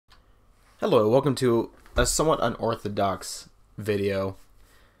Hello, welcome to a somewhat unorthodox video,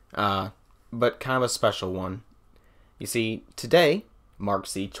 but kind of a special one. You see, today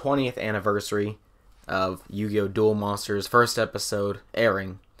marks the 20th anniversary of Yu-Gi-Oh! Duel Monsters' first episode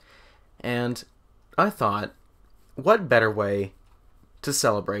airing, and I thought, what better way to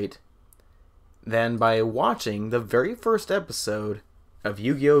celebrate than by watching the very first episode of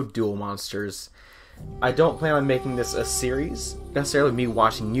Yu-Gi-Oh! Duel Monsters. I don't plan on making this a series, necessarily me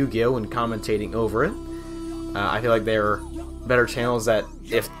watching Yu-Gi-Oh! And commentating over it. I feel like there are better channels that,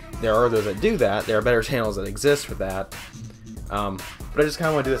 if there are those that do that, there are better channels that exist for that. But I just kind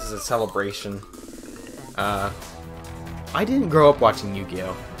of want to do this as a celebration. I didn't grow up watching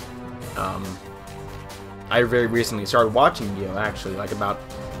Yu-Gi-Oh! I very recently started watching Yu-Gi-Oh! Actually, like about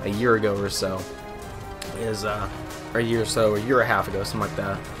a year ago or so. Or a year and a half ago, something like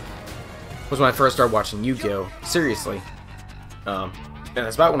that. Was when I first started watching Yu-Gi-Oh! Seriously. And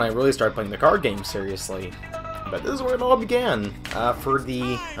that's about when I really started playing the card game seriously. But this is where it all began, for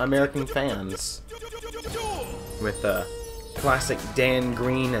the American fans. With classic Dan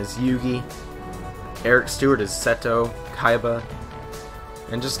Green as Yugi, Eric Stewart as Seto, Kaiba,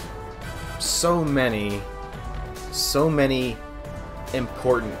 and just so many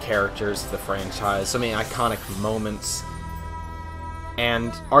important characters to the franchise, so many iconic moments.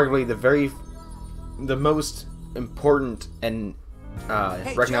 And arguably the most important and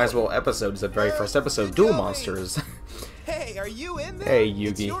recognizable episode is the very first episode, Duel Monsters. Hey, are you in there? Hey, Yugi.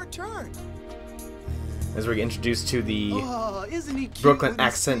 It's your turn. As we get introduced to the Brooklyn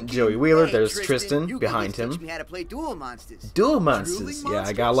accent Joey Wheeler, there's Tristan behind him. Me how to play Duel Monsters. Duel Monsters, yeah,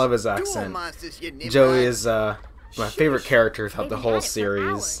 I gotta love his accent. Joey is my favorite character throughout the whole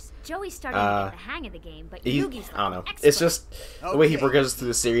series. Joey's starting to get the hang of the game, but Yugi's I don't know. It's just the way he progresses through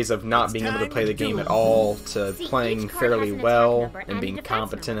the series of not being able to play the game at all to playing fairly well and being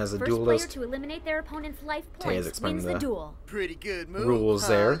competent as a duelist. To eliminate their opponent's life Taya's explaining the duel. Pretty good move, rules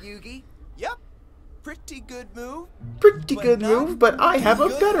there. Yugi? Yep. Pretty good move. Pretty good move, but I have a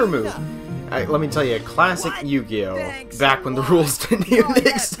better move. Let me tell you, classic Yu-Gi-Oh! Back when the rules didn't even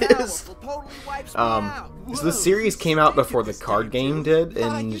exist. So the series came out before the card game did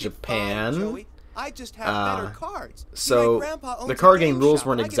in Japan. So the card game rules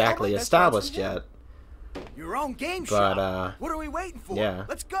weren't exactly established yet. Your own game but what are we waiting for? Yeah.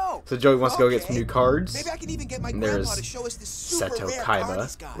 Let's go. So Joey wants to go get some new cards. Maybe I can even get my And grandpa there's to show us this super Seto rare card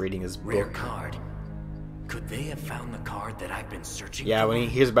he's Kaiba got. reading his Rare book. card. Could they have found the card that I've been searching Yeah, for? when he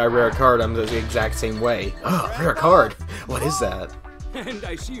hears about a rare card, I'm the exact same way. Oh, rare card! What is that? And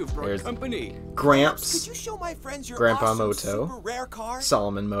I see you've brought There's company. Gramps, Could you show my friends your Grandpa awesome Moto, super rare card?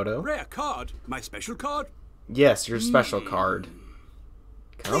 Solomon Moto. Rare card? My special card? Yes, your special card.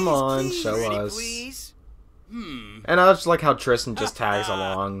 Come on, Please, show pretty us. please. And I just like how Tristan just tags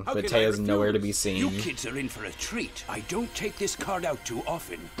along, How but can I Taya's nowhere to be refuse? seen. You kids are in for a treat. I don't take this card out too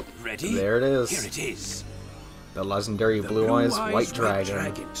often. Ready? There it is. Here it is. The legendary The Blue Eyes White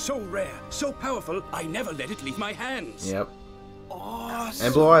Dragon. So rare, so powerful, I never let it leave my hands. Yep. Awesome.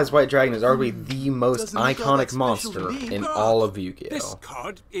 And Blue Eyes White Dragon is arguably the most Doesn't look all that iconic special monster to me. in all of This Yu-Gi-Oh!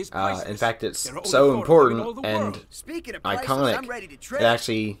 card is priceless. In fact, it's There are only so 4 of them in important all the and world. Speaking of prices, I'm iconic, ready to it trade.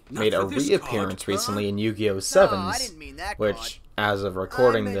 actually Not made a for this reappearance card, recently in Yu-Gi-Oh! No, I 7's, didn't mean that card. which, as of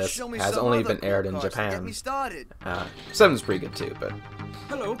recording I meant this, show me has some only other been aired cool in cards to Get Japan. me started. 7's pretty good too, but...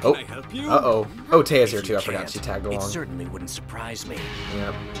 Hello, can Oh, I help you? uh-oh. Oh, Taya's here If too, you I forgot can't, she tagged It along. certainly wouldn't surprise me.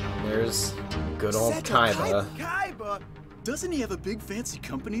 Yep. There's good old Seto Kaiba. Kaiba. Doesn't he have a big fancy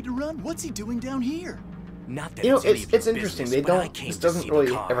company to run? What's he doing down here? Not that You know, it's any of your it's interesting. business, They but I don't. came This to doesn't see the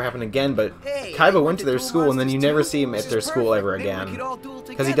really card. ever happen again. But Hey, Kaiba I went to their Duel school, and then you Monsters never too. see him This at their is school ever perfect. Maybe we again. could all duel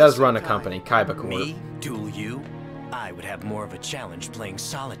Because he together does run a sometime. company, Kaiba Corp. Me? Duel you? I would have more of a challenge playing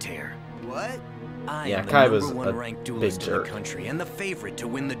solitaire. What? I Yeah, am the Kaiba's number one a ranked big duelist in jerk. the country and the favorite to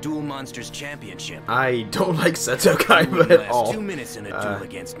win the Duel Monsters Championship. I don't like Seto You Kaiba wouldn't at last all. 2 minutes in a duel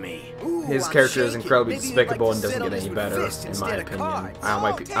against me. Ooh, His I'm character is shaking. incredibly Maybe you'd despicable like and to doesn't settle get this any with better, fists in my instead of opinion. cards. I don't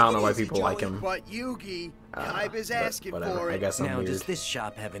know why Take it people easy, like Joey. him. But Yugi, Kaiba's But asking whatever. for it. I guess I'm Now, weird. does this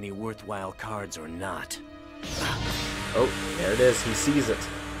shop have any worthwhile cards or not? Oh, there it is. He sees it.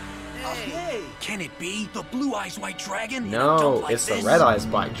 Hey, Can it be the Blue Eyes White Dragon? in a No, dump like it's the this? Red Eyes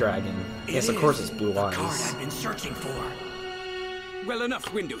Black Dragon. It Yes, of course is it's Blue the card Eyes. I've been searching for. Well,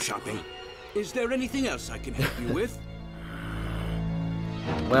 enough window shopping. Is there anything else I can help you with?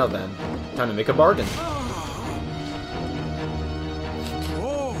 Well then, time to make a bargain.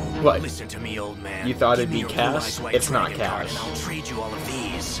 Oh, What? Listen to me, old man. You thought Give it'd me be your Blue cash? Eyes White It's not Dragon card cash. And I'll trade you all of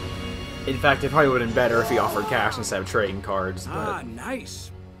these. In fact, it probably would have been better if he offered cash instead of trading cards, but... ah, nice.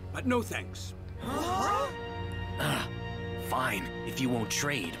 But no thanks. Fine. If you won't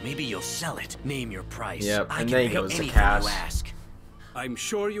trade, maybe you'll sell it. Name your price. Yep, I and can then he pay goes to anything cash. you ask. I'm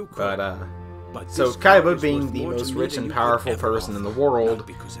sure you could. But this so card Kaiba, is being worth the more to most me rich than and you could powerful ever person in the offer. world, Not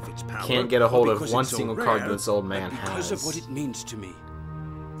because of its power, can't get a hold or of because one it's so single card rare, this old man but because of has. what it means to me.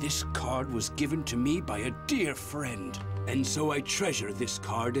 This card was given to me by a dear friend, and so I treasure this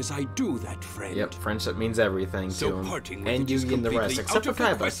card as I do that friend. Yep, friendship means everything to So him. parting with And it is Yugi and the rest, completely except for out of the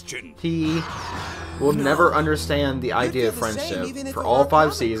Kaiba. question. He will never understand the idea of friendship for all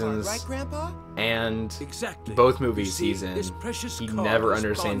 5 seasons, right, Grandpa? and Exactly. both movies You see, he's in. this precious He card never is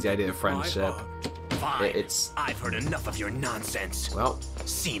understands the bonded idea of with my friendship. heart. Fine. It's, I've heard enough of your nonsense. well,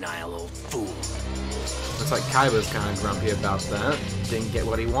 Senile old fool. looks like Kaiba's kind of grumpy about that. Didn't get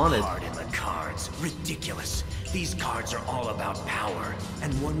what he wanted. Card in the cards. Ridiculous. These cards are all about power.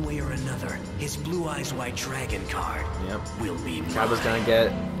 And one way or another, his Blue Eyes White Dragon card Yep. will be mine. Kaiba's gonna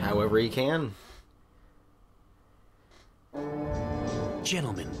get however he can.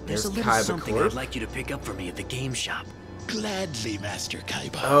 Gentlemen, there's There's a little Kaiba something Corp. I'd like you to pick up for me at the game shop. Gladly, Master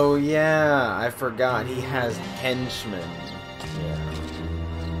Kaiba. Oh yeah, I forgot. He has henchmen. Yeah.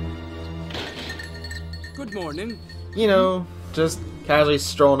 Good morning. You know, just casually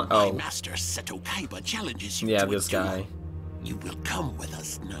strolling. My Oh, Master Seto Kaiba challenges you yeah, to a this duel. guy. You will come with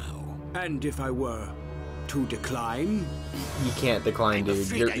us now. And if I were to decline, You can't decline, I'm dude.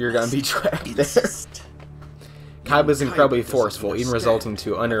 afraid I You're gonna be must trapped there. insist. Kaiba's incredibly Kaiba doesn't forceful, even understand. resulting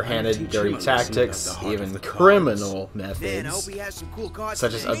to I'll underhanded, teach dirty him a lesson about tactics, the heart even of the cards. criminal Man, I hope methods, he has some cool cards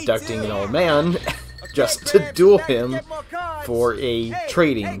such as today. abducting an old man just to duel him for a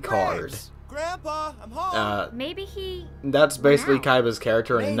trading card. Grandpa, I'm home. Maybe he... That's basically Wow. Kaiba's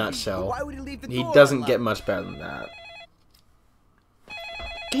character in a Maybe, but nutshell. why would he leave the He door doesn't unlocked? get much better than that.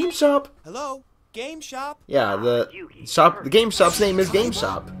 Game Shop? Hello? Game shop? Yeah, the game shop's name is Game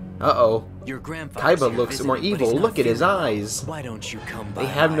Shop. Uh-oh. Your grandfather's Kaiba here looks more visiting, but he's evil. not Look at his feeling well. eyes. Why don't you come by They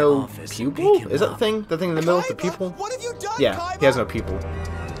have my no office and pupil? pick him Is that up? the thing? The thing in the middle with the pupil? What have you done, Yeah, Kaiba? he has no pupil.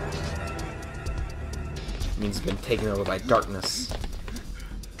 Means he's been taken over by darkness.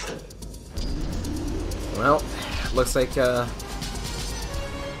 Well, looks like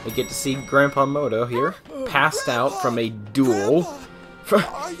we get to see Grandpa Moto here, passed out from a duel.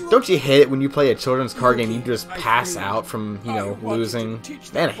 Don't you hate it when you play a children's card game and you just pass out from, you know, losing?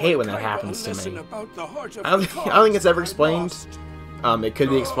 Man, I hate when that happens to me. I don't think it's ever explained. It could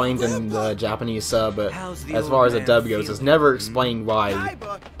be explained in the Japanese sub, but How's the as old far as the man dub goes, feeling? it's never explained why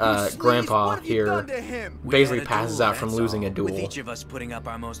Kaiba, you sleaze, Grandpa what have you here done to him? We basically had a passes duel, out from that's losing a all, duel. with each of us putting up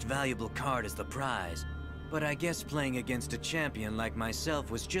our most valuable card as the prize. But I guess playing against a champion like myself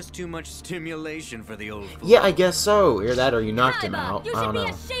was just too much stimulation for the old fool. Yeah, I guess so. Either that or you knocked him Kaiba, out. you I should don't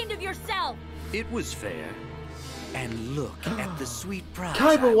be know. ashamed of yourself. It was fair. And look at the sweet prize.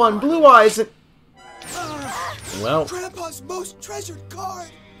 Kaiba I won won. Blue Eyes and... Well, Grandpa's most treasured card.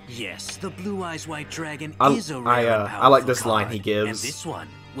 Yes, the Blue Eyes White Dragon I- is a rare I, and I like powerful this line card, he gives. And this one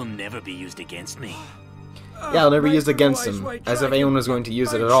will never be used against me. yeah, I'll never use it against him, as if anyone was going to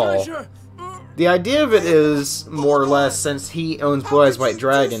use it at all. The idea of it is, more or less, since he owns Blue Eyes White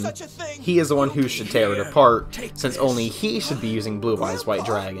Dragon, he is the one who should tear it apart, since only he should be using Blue Eyes White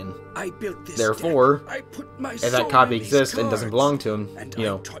Dragon. I built this Therefore, deck. I put my If soul that copy in these exists and doesn't cards. belong to him, And you I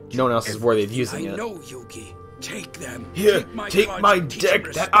know, taught no one else is worthy of everything using I it. know, Yugi. Take them. Here, take cards my and teach deck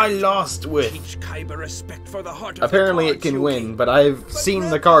him that I respect. lost with. Teach Kaiba respect for the heart of Apparently the it can cards, win, Yugi. but I've seen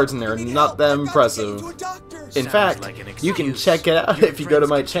the cards in there, not that impressive. In Sounds fact, like an you can excuse. check it out Your if you go to friends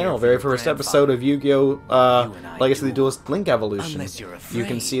my could care channel, for very your first grandfather. episode of Yu-Gi-Oh! You and I Legacy of the duel. Duelist Link Evolution. Unless you're You can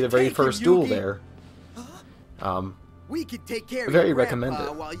afraid. see the very Take him, first duel Yugi. there. We can take care of Very your recommend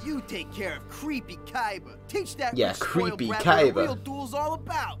grandpa it. while you take care of creepy Kaiba. Teach that Yeah, rich, spoiled creepy brat Kaiba. what a real duel's all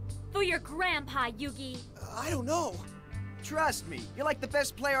about. For your grandpa, Yugi. I don't know. Trust me, you're like the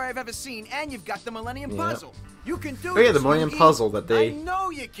best player I've ever seen, and you've got the Millennium Yeah. Puzzle. You can do Oh yeah, this, the Millennium Yugi. Puzzle that I they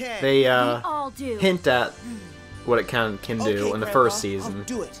know you can. they We all do. hint at what it can do Okay, in the Grandpa, first I'll season.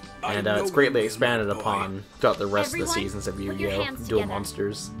 do it. And I it's know greatly you will, expanded my boy. upon throughout the rest of Everyone, the seasons of put your Yu-Gi-Oh! hands Duel together.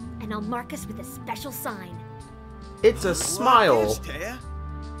 Monsters. And I'll mark us with a special sign. It's a smile. What is, Taya?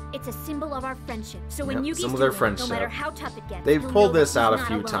 It's a symbol of our friendship. So when Yep, Yugi's symbol of their doing it, friendship. no matter how tough it gets, They've you'll pulled know this that out a he's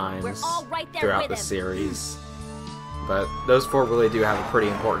few not alone. times We're all right there throughout with the him. series. But those four really do have a pretty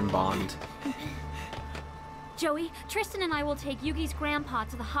important bond. Joey, Tristan and I will take Yugi's grandpa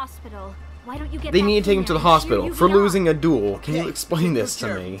to the hospital. Why don't you get They back need to take in him to there the and hospital cheer for Yugi on? losing a duel. Can you Okay, explain take this good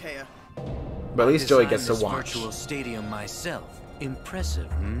to care of me? him, Taya. But at least Joey Designed gets to this watch. virtual stadium myself. Impressive,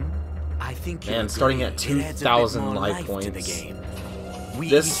 hmm? I think Man, you'll starting agree at it adds a bit 2,000 more life life to the points. game. We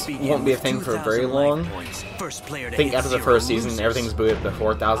This each begin won't be a with thing for very 2,000 life long. points. First player to I think hit after the 0 first season, loses. everything's booted up to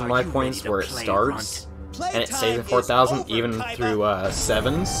 4,000 Are life you points ready to where it play, starts. and it stays at 4,000 even through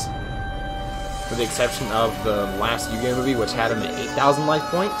 7s. With the exception of the last Yu-Gi-Oh movie, which had him at 8,000 life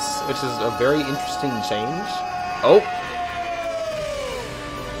points, which is a very interesting change. Oh!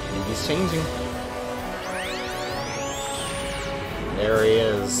 He's changing. There he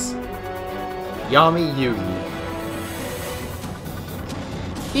is. Yami Yugi.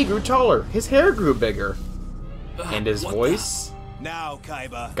 He grew taller, his hair grew bigger, and his voice now,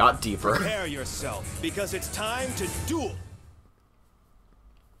 Kaiba, got deeper. Prepare yourself, because it's time to duel.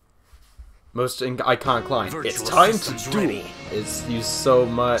 Most iconic line. Virtual It's time to systems duel. ready. It's used so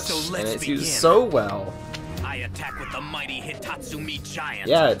much, So and let's it's used begin. so well. I attack with the mighty Hitatsumi Giant.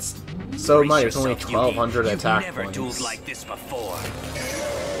 Yeah, it's so Brace much. It's only yourself, 1,200 Yugi. attack You've never points. dueled like this before.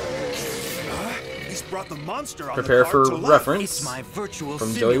 He's brought the monster on Prepare the for card to life. reference It's my virtual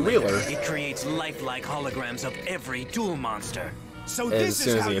from Joey simulator. Wheeler. It creates lifelike holograms of every duel monster. So As this soon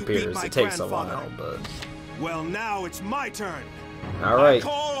is as how he you beat appears, my it takes a grandfather. while, but... Well, now it's my turn. Alright.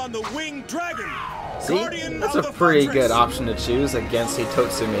 Call on the winged dragon. See, Guardian that's of a the pretty fortress. good option to choose against a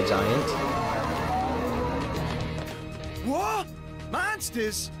Totsume Giant. What?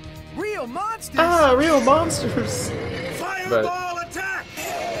 Monsters? Real monsters? Ah, real monsters! Fireball attack!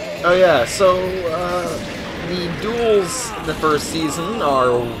 Oh yeah, so, the duels in the first season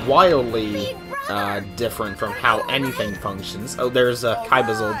are wildly different from how anything functions. Oh, there's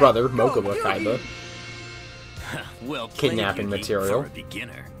Kaiba's old brother, Mokuba Kaiba. Well played, Kidnapping Yugi, material. for a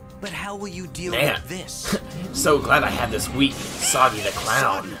beginner. But how will you deal Man. with this? So glad I had this weak Soggy the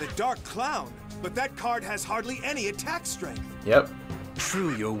Clown. Soggy the Dark Clown, but that card has hardly any attack strength. Yep.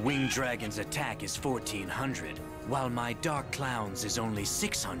 True, your winged dragon's attack is 1,400, while my Dark Clown's is only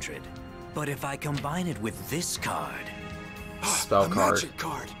 600. But if I combine it with this card... Spell A card. magic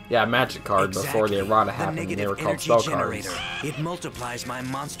card. Yeah, magic card before the errata happened, they negative were called energy spell generator. cards. It multiplies my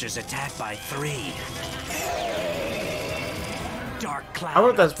monster's attack by 3. Dark Cloud. I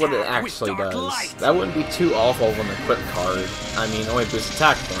wonder if that's what it attack with actually dark does. light. That wouldn't be too awful of an equip card. I mean, only boosts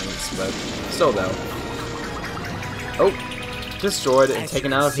attack points, but still though. Oh, destroyed and As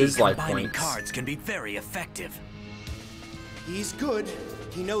taken you out can of his see, life combining points. cards can be very effective. He's good.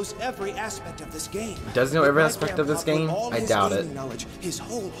 He knows every aspect of this game. Does he know But every my aspect of this grandpa put game? all I his doubt gaming it. knowledge, his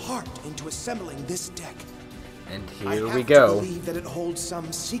whole heart into assembling this deck. And I here have we to go. believe that it holds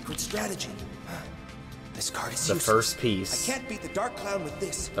some secret strategy. This card is The useless. first piece. I can't beat the Dark Clown with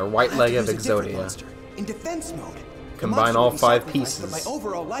this. The white I'll leg have of to use a different Exodia. monster, in defense mode. The Combine monster all will be 5 sacrificed, but pieces, my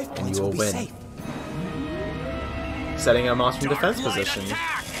overall life and points you will be win. safe. Setting a monster in defense Light position.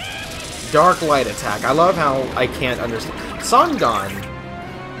 attack! Dark light attack. I love how I can't understand. Sangon!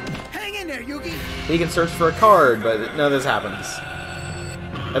 Hang in there, Yugi. He can search for a card, but none of this happens.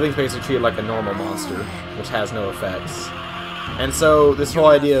 Everything's basically treated like a normal monster, which has no effects. And so, this whole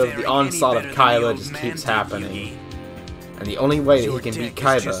idea of the onslaught of Kaiba just keeps happening. And the only way that he Your can beat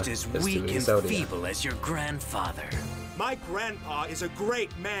deck is Kaiba just is as through weak and Exodia. feeble as your grandfather. My grandpa is a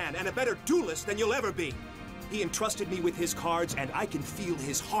great man and a better duelist than you'll ever be. He entrusted me with his cards, and I can feel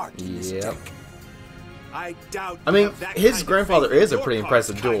his heart in this Yep. deck. I doubt. I you mean, have that his kind of grandfather faith in is a your pretty cards,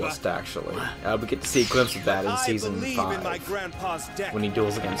 impressive Kaiba. duelist, actually. We get to see a glimpse of that in I Season believe in my 5, grandpa's deck. when he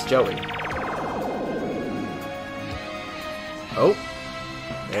duels against Joey. Oh,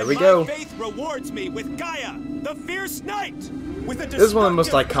 there we And go. My faith rewards me with Gaia, the fierce knight. With a This is one of the most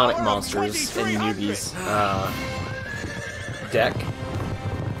destructive iconic power of monsters in 2300. Yugi's deck.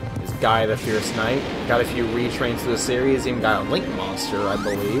 Is Gaia the Fierce Knight. Got a few retrains to the series, even got a Link monster, I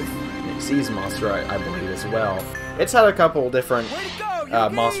believe. Xyz monster, I believe, as well. It's had a couple different Way to go,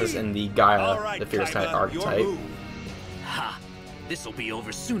 Yugi! monsters in the Gaia, All right, the Fierce Knight Kaiba, your archetype. move. Ha! This'll be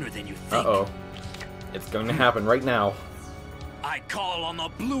over sooner than you think. Uh-oh. It's going to happen right now. I call on the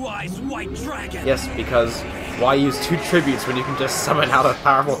Blue Eyes White Dragon! Yes, because why use 2 tributes when you can just summon out a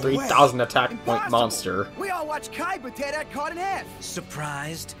powerful 3,000 attack point Impossible. monster? We all watched Kaiba tear that card in half.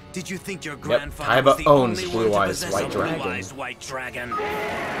 Surprised? Did you think your grandfather Kaiba was the owns only Blue one to Eyes possess White a Blue Dragon. Eyes White Dragon?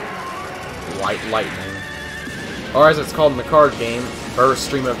 White Lightning. Or as it's called in the card game, Burst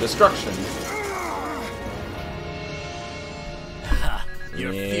Stream of Destruction. Ha!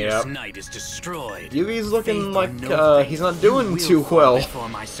 Your Yep. fierce knight is destroyed. Yugi's looking Faith or like no faith, he's not you doing will too fall well. before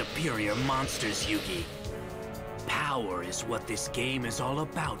my superior monsters, Yugi. Power is what this game is all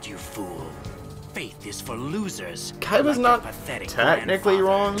about, you fool. Faith is for losers. Kaiba's like not your pathetic technically grandfather.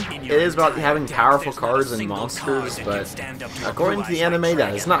 wrong. In It your is about entire having deck, powerful there's not a cards and single monsters, card that can but stand up to a according to Blue the Eyes White anime,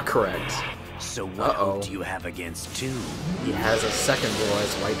 that is Dragon. not correct. So what Uh-oh. hope do you have against 2? He has a second Blue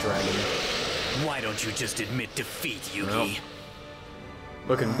Eyes White Dragon. Why don't you just admit defeat, Yugi? Well.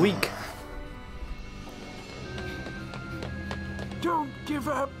 Looking weak. Don't give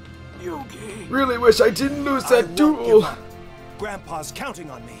up. Yugi. Really wish I didn't lose I that won't duel. give up. Grandpa's counting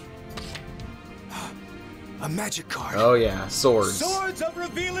on me. A magic card. Oh yeah, swords. Swords of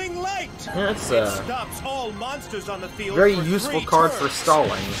revealing light. That's It stops all monsters on the field. very for useful 3 card for turns.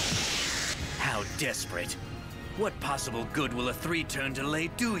 stalling. How desperate. What possible good will a 3-turn delay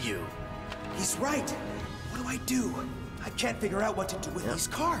do you? He's right. What do? I can't figure out what to do with these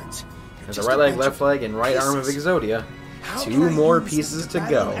cards. They're There's a just right leg, bunch left of leg, and right arm of pieces. Exodia. How 2 can I more use pieces them to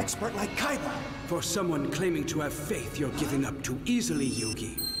battle go. an expert like Kaiba? For someone claiming to have faith, you're giving up too easily,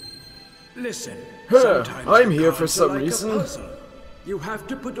 Yugi. Listen, sometimes I'm the here for cards are some like a reason. puzzle. You have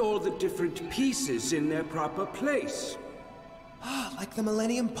to put all the different pieces in their proper place. Like the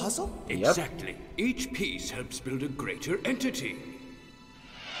Millennium Puzzle? Exactly. Each piece helps build a greater entity.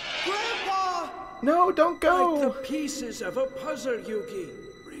 Grandpa! No, don't Like the go. pieces of a puzzle, Yugi.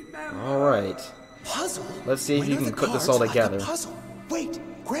 Remember? All right. Puzzle? Let's see if When you are can the put this cards all like a together. puzzle? Wait,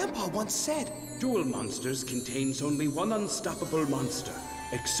 Grandpa once said. Duel Monsters contains only one unstoppable monster,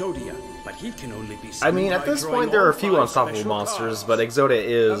 Exodia, but he can only be I mean, at by this drawing point, there are all a few 5 unstoppable special monsters, cards. but Exodia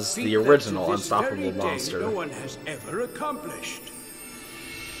A is feat the that original to this very unstoppable day monster. No one has ever accomplished.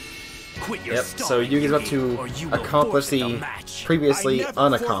 Quit your Yep, so stalling, Yugi's about Yugi, or you to will accomplish forfeit the match. previously I never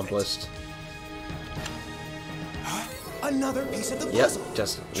unaccomplished. Another piece of the Yep, puzzle.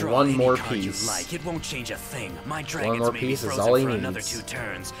 just Draw one any more card you piece. like. It won't change a thing. My dragons more may piece be is frozen all he for another needs. 2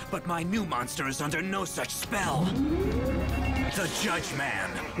 turns, but my new monster is under no such spell. The Judge Man,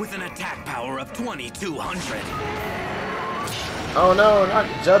 with an attack power of 2200. Oh no, not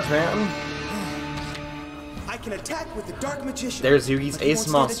Judge Man. I can attack with the Dark Magician. There's Yugi's but he ace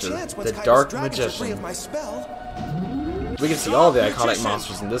won't stand a monster, chance once the Kaiba's Dark dragons are free Magician. of my spell. We can see all the Dark iconic Magician.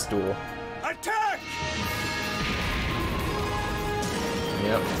 monsters in this duel. Attack!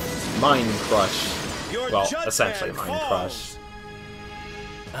 Yep. Mind Crush. Your Well, Judge essentially Man Mind falls.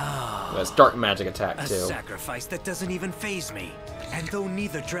 Crush. That's Dark Magic Attack, A too. sacrifice that doesn't even faze me. And though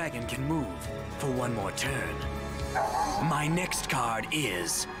neither dragon can move for one more turn, my next card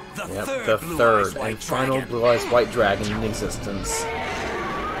is the Yep, third the Blue Eyes third White and final Dragon. Blue Eyes White Dragon in existence.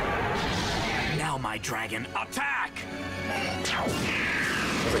 Now my dragon attack!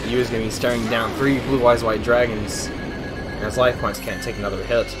 Looks like Yugi's gonna be staring down 3 Blue Eyes White Dragons. And his life points can't take another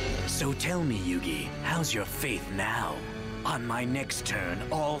hit. So tell me, Yugi, how's your faith now? On my next turn,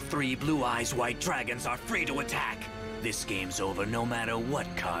 all 3 Blue Eyes White Dragons are free to attack. This game's over no matter what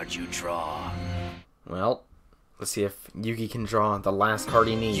card you draw. Well, let's see if Yugi can draw the last card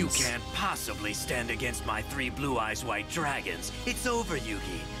he needs. You can't possibly stand against my 3 Blue Eyes White Dragons. It's over,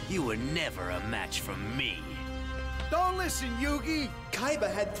 Yugi. You were never a match for me. Don't listen, Yugi! Kaiba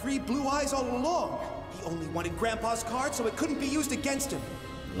had 3 blue eyes all along. He only wanted Grandpa's card, so it couldn't be used against him.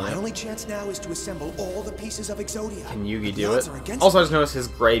 My Yep. only chance now is to assemble all the pieces of Exodia. Can Yugi The do odds it? are against Also, I me. just noticed his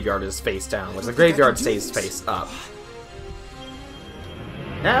graveyard is face down, which the don't think I graveyard can do stays this. face up.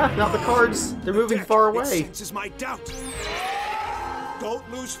 Nah, not the cards. They're moving Deck, far It away. senses my doubt. Don't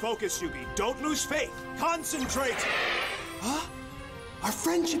lose focus, Yugi. Don't lose faith. Concentrate. Our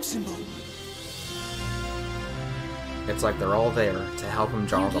friendship symbol. It's like they're all there to help him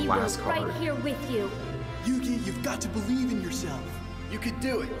draw the Yugi last was card. right here with you. Yugi, you've got to believe in yourself. You could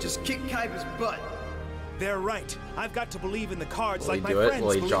do it. Just kick Kaiba's butt. They're right. I've got to believe in the cards Will he like do my it? friends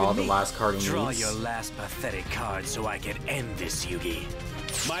Will he believe draw in the me. last card he Draw needs? your last pathetic card so I can end this, Yugi.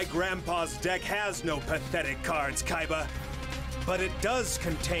 My grandpa's deck has no pathetic cards, Kaiba. But it does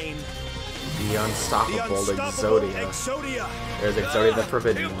contain The the unstoppable unstoppable Exodia. Exodia. There's Exodia the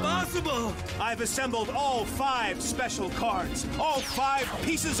Forbidden One. Impossible! I've assembled all 5 special cards, all 5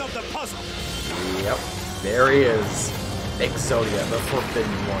 pieces of the puzzle. Yep, there he is. Exodia the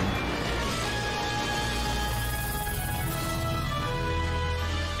Forbidden One.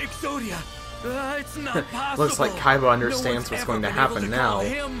 Exodia! It's not possible! Looks like Kaiba understands No what's one's going to ever been able happen to call now.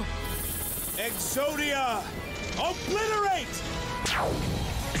 him. Exodia! Obliterate!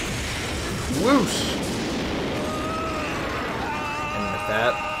 Whoosh! And with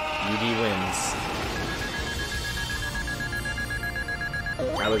that, Yugi wins.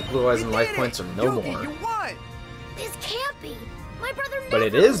 Now his blue eyes and life points are no Yugi, more. you won! This can't be. My brother But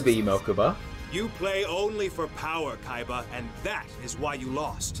it never is B. Mokuba. You play only for power, Kaiba, and that is why you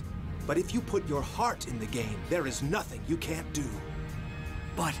lost. But if you put your heart in the game, there is nothing you can't do.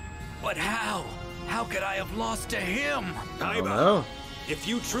 But how? How could I have lost to him? I don't Kaiba, know. if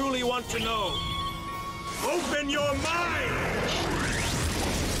you truly want to know, open your mind!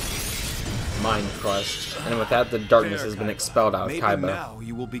 Mind crushed. And with that, the darkness has been expelled out of Maybe Kaiba. now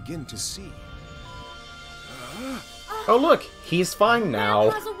you will begin to see. Oh look, he's fine now.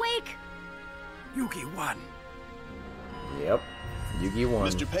 Grandpa's awake. Yugi won. Yep. Yugi won.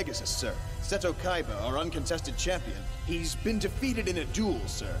 Mr. Pegasus, sir. Seto Kaiba, our uncontested champion, he's been defeated in a duel,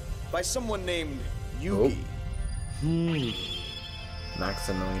 sir, by someone named Yugi.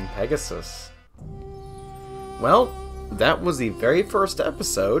 Maximilian Pegasus. Well, that was the very first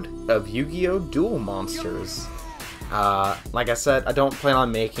episode of Yu-Gi-Oh! Duel Monsters. Like I said, I don't plan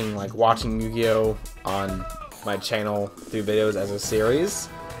on making, watching Yu-Gi-Oh! On my channel through videos as a series.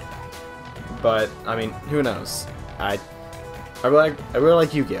 But, I mean, who knows? I really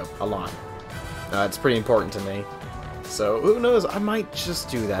like Yu-Gi-Oh! A lot. It's pretty important to me. So, who knows? I might just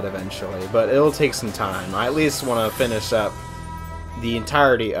do that eventually, but it'll take some time. I at least want to finish up the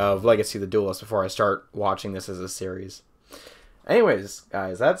entirety of Legacy of the Duelist before I start watching this as a series. Anyways,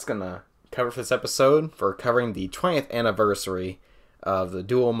 guys, that's gonna cover for this episode for covering the 20th anniversary of the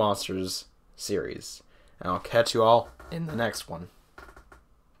Duel Monsters series. And I'll catch you all in the next one.